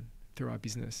down through our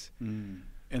business.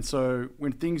 And so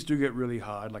when things do get really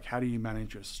hard, like, how do you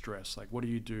manage your stress? Like, what do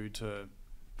you do to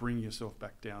bring yourself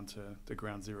back down to the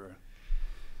ground zero?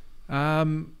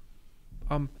 I'm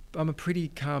a pretty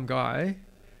calm guy,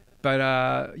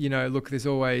 but you know, look, there's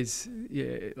always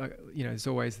there's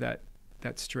always that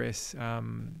stress.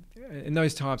 In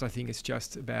those times, I think it's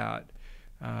just about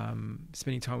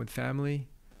spending time with family,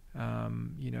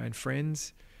 you know, and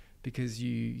friends, because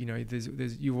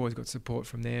you've always got support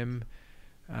from them.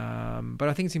 But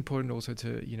I think it's important also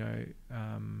to, you know,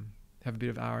 have a bit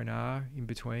of R&R in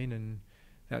between, and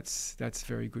that's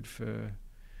very good for.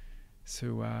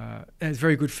 So it's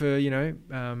very good for, you know,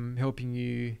 helping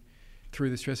you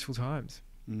through the stressful times.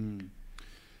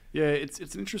 Yeah, it's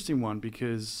an interesting one,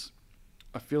 because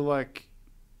I feel like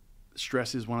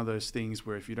stress is one of those things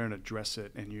where if you don't address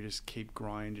it and you just keep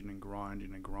grinding,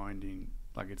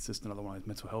 like, it's just another one of those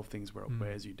mental health things where it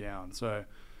wears you down. So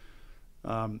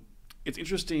it's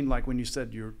interesting, like, when you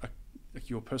said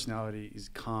your personality is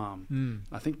calm.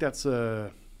 I think it's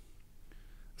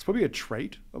probably a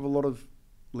trait of a lot of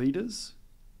leaders.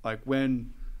 Like,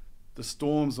 when the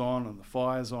storm's on and the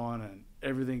fire's on and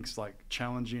everything's like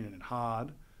challenging and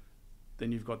hard,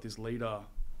 then you've got this leader,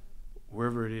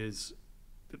 wherever it is,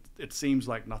 it seems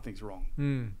like nothing's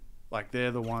wrong. Like,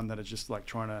 they're the one that is just like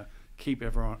trying to keep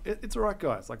everyone, it's all right,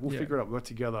 guys, like, we'll figure it out, we'll work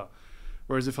together.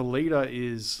 Whereas if a leader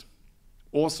is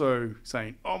also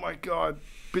saying, "Oh my God,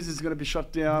 business is going to be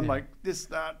shut down," Yeah. like this,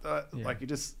 that, Yeah. like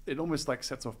it almost like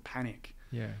sets off panic.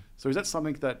 Yeah. So is that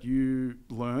something that you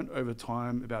learned over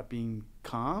time about being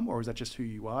calm, or is that just who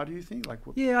you are, do you think? Like,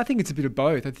 what? Yeah, I think it's a bit of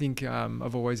both. I think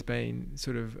I've always been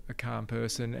sort of a calm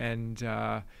person, and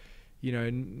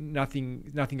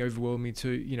nothing overwhelmed me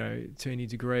to any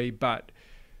degree. But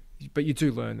you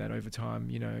do learn that over time.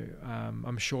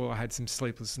 I'm sure I had some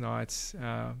sleepless nights.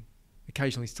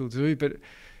 Occasionally still do, but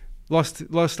lost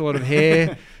a lot of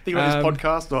hair. Think about this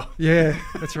podcast, or yeah,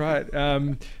 that's right.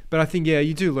 But I think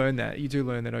you do learn that. You do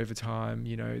learn that over time.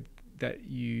 That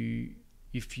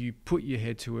if you put your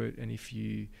head to it, and if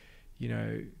you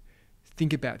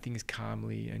think about things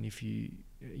calmly, and if you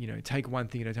take one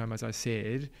thing at a time, as I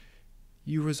said,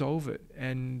 you resolve it.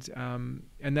 And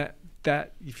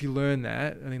that if you learn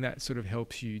that, I think that sort of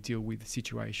helps you deal with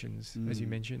situations, as you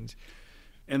mentioned.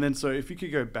 And then, so if you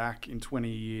could go back in 20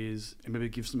 years and maybe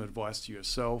give some advice to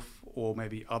yourself, or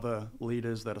maybe other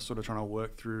leaders that are sort of trying to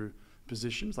work through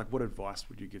positions, like what advice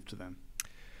would you give to them?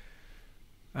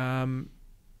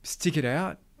 Stick it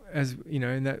out, as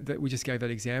and that we just gave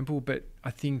that example. But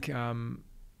I think some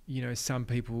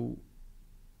people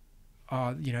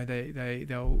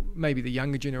they'll, maybe the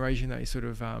younger generation, they sort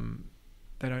of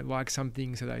they don't like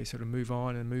something, so they sort of move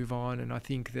on. And I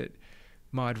think that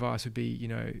my advice would be,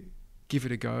 give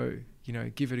it a go.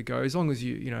 Give it a go. As long as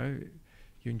you're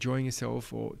enjoying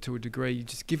yourself, or to a degree, you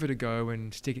just give it a go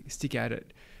and stick at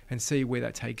it and see where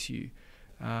that takes you.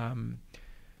 Other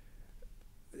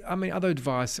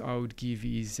advice I would give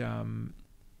is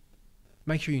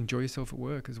make sure you enjoy yourself at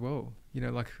work as well.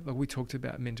 Like we talked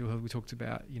about mental health. We talked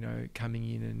about coming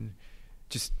in and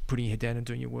just putting your head down and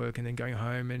doing your work, and then going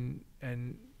home,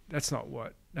 and that's not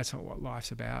what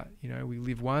life's about. We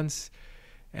live once,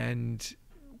 and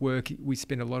work, we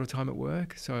spend a lot of time at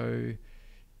work, so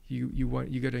you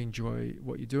got to enjoy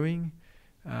what you're doing.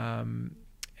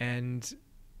 And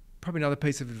probably another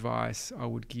piece of advice I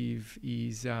would give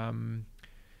is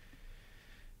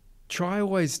try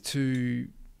always to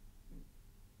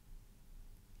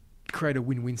create a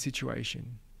win-win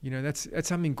situation. That's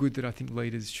something good that I think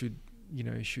leaders should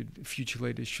future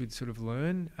leaders should sort of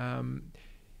learn.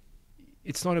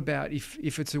 It's not about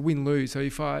if it's a win-lose. So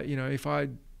if I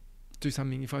do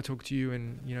something, if I talk to you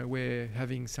and we're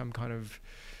having some kind of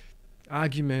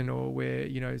argument, or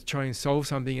we're trying to solve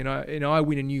something, and I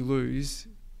win and you lose,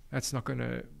 that's not going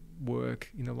to work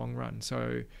in the long run.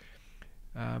 So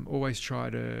always try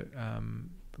to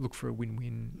look for a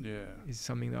win-win. Is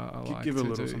something that I like to do. Give it a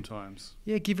little sometimes.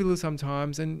 Yeah, give it a little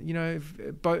sometimes, and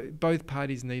if both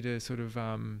parties need to sort of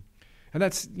and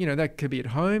that's that could be at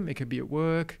home, it could be at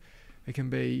work, it can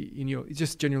be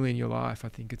just generally in your life. I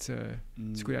think it's a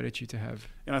good attitude to have.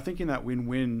 And I think in that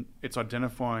win-win, it's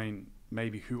identifying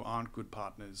maybe who aren't good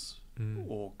partners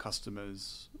or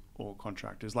customers or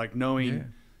contractors, like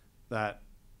knowing that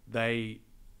they're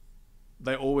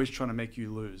always trying to make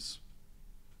you lose.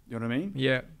 You know what I mean?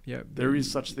 Yeah. There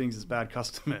is such things as bad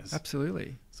customers.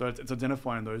 Absolutely. So it's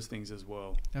identifying those things as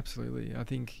well. Absolutely. I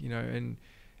think, and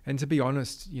to be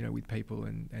honest, with people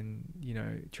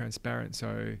and transparent.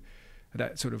 So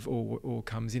that sort of all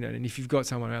comes in it. And if you've got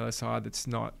someone on the other side that's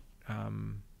not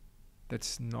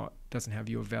doesn't have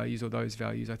your values or those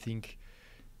values, I think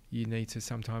you need to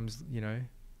sometimes,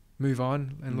 move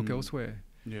on and look elsewhere.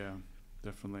 Yeah,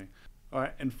 definitely. All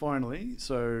right. And finally,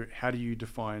 so how do you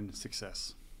define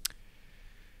success?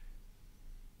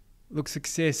 Look,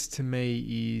 success to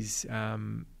me is,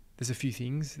 there's a few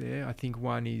things there. I think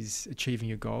one is achieving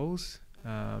your goals.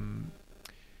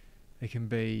 It can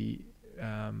be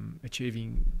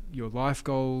achieving your life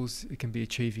goals. It can be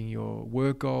achieving your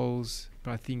work goals.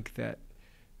 But I think that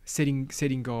setting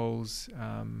goals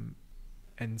and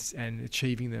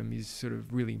achieving them is sort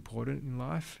of really important in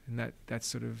life, and that's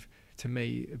sort of, to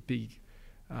me, a big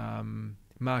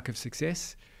mark of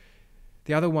success.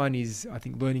 The other one is, I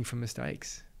think, learning from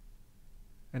mistakes,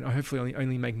 and hopefully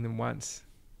only making them once.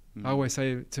 I always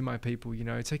say to my people,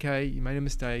 it's okay, you made a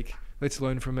mistake, let's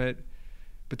learn from it,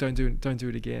 but don't do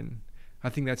it again. I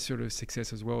think that's sort of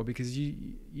success as well, because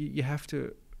you have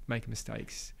to make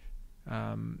mistakes,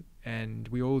 and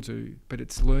we all do, but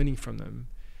it's learning from them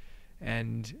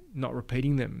and not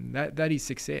repeating them. That is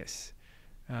success.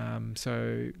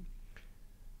 So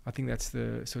I think that's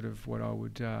the sort of what I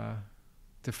would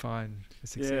define as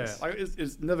success. Yeah,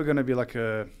 it's never going to be like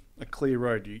a clear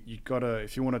road. You gotta,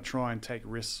 if you want to try and take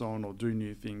risks on or do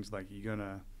new things, like, you're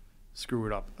gonna screw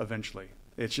it up eventually.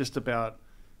 It's just about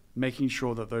making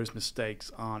sure that those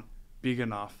mistakes aren't big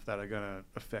enough that are going to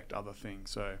affect other things.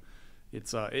 So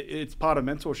it's part of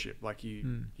mentorship. Like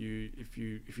if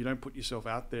you don't put yourself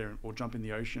out there or jump in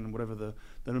the ocean, whatever the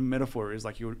metaphor is,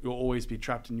 like you'll always be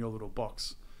trapped in your little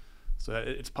box. So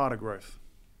it's part of growth.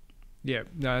 Yeah,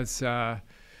 no, it's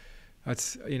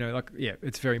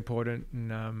it's very important,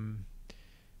 and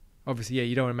obviously,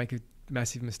 you don't want to make a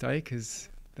massive mistake because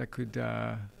that could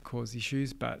cause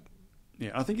issues. But yeah,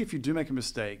 I think if you do make a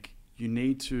mistake, you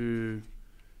need to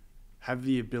have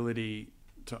the ability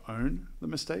to own the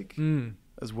mistake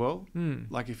as well.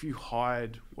 Like if you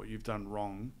hide what you've done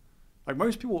wrong, like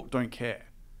most people don't care.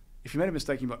 If you made a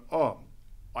mistake, you're like, oh,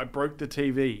 I broke the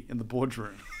TV in the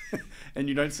boardroom, and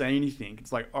you don't say anything.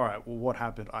 It's like, all right, well, what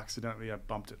happened? Accidentally, I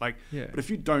bumped it. Like, but if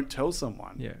you don't tell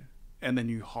someone, and then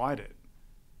you hide it,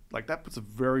 like that puts a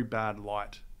very bad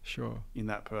light, in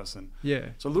that person.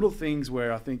 Yeah. So little things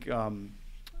where I think, I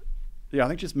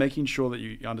think just making sure that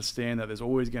you understand that there's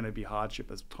always going to be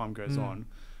hardship as time goes on,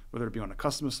 whether it be on a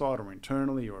customer side or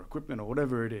internally or equipment or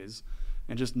whatever it is.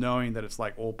 And just knowing that it's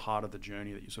like all part of the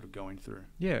journey that you're sort of going through.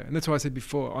 Yeah, and that's why I said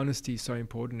before, honesty is so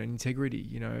important, and integrity,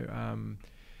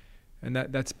 and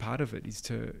that's part of it is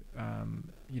to,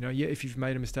 if you've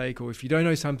made a mistake or if you don't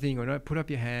know something or not, put up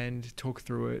your hand, talk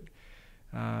through it,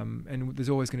 and there's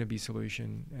always going to be a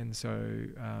solution. And so,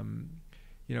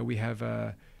 we have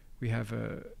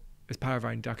as part of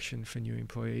our induction for new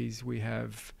employees, we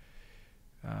have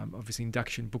obviously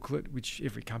induction booklet, which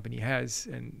every company has,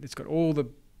 and it's got all the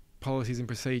policies and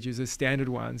procedures, the standard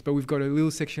ones, but we've got a little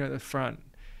section at the front,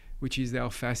 which is the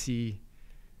Alfasi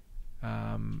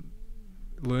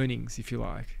learnings, if you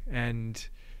like, and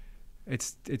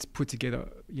it's put together,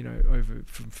 over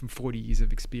from 40 years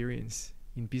of experience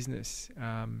in business,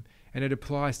 and it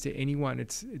applies to anyone.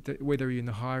 Whether you're in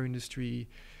the hire industry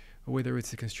or whether it's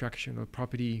the construction or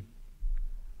property.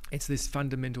 It's this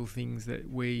fundamental things that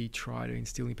we try to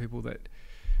instill in people that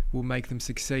will make them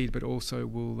succeed, but also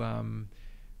will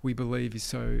we believe is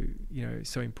so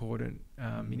important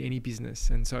in any business.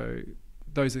 And so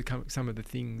those are some of the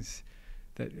things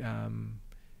that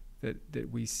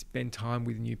that we spend time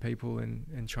with new people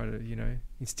and try to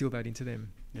instill that into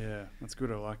them. Yeah, that's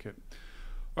good. I like it.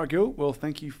 All right, Gill. Well,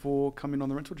 thank you for coming on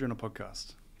the Rental Journal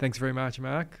podcast. Thanks very much,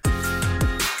 Mark.